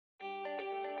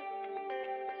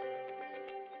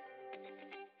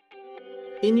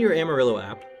In your Amaryllo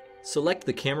app, select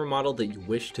the camera model that you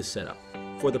wish to set up.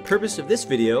 For the purpose of this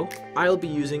video, I'll be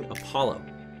using Apollo.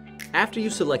 After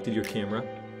you've selected your camera,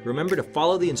 remember to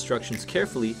follow the instructions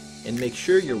carefully and make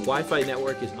sure your Wi-Fi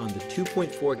network is on the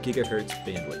 2.4 GHz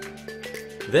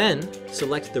bandwidth. Then,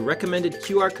 select the recommended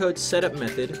QR code setup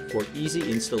method for easy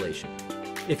installation.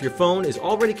 If your phone is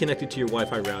already connected to your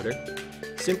Wi-Fi router,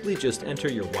 simply just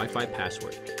enter your Wi-Fi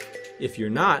password. If you're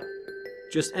not,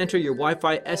 just enter your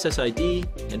Wi-Fi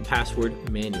SSID and password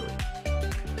manually.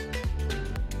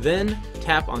 Then,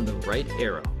 tap on the right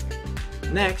arrow.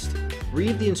 Next,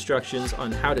 read the instructions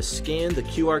on how to scan the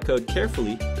QR code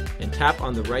carefully and tap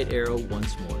on the right arrow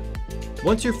once more.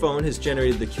 Once your phone has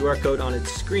generated the QR code on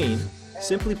its screen,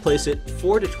 simply place it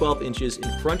 4 to 12 inches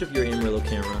in front of your Amaryllo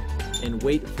camera and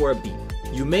wait for a beep.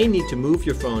 You may need to move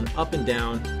your phone up and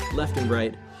down, left and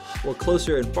right, or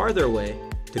closer and farther away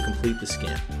to complete the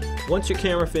scan. Once your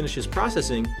camera finishes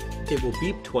processing, it will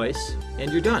beep twice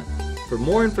and you're done. For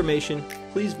more information,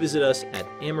 please visit us at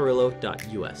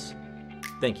amarillo.us.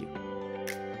 Thank you.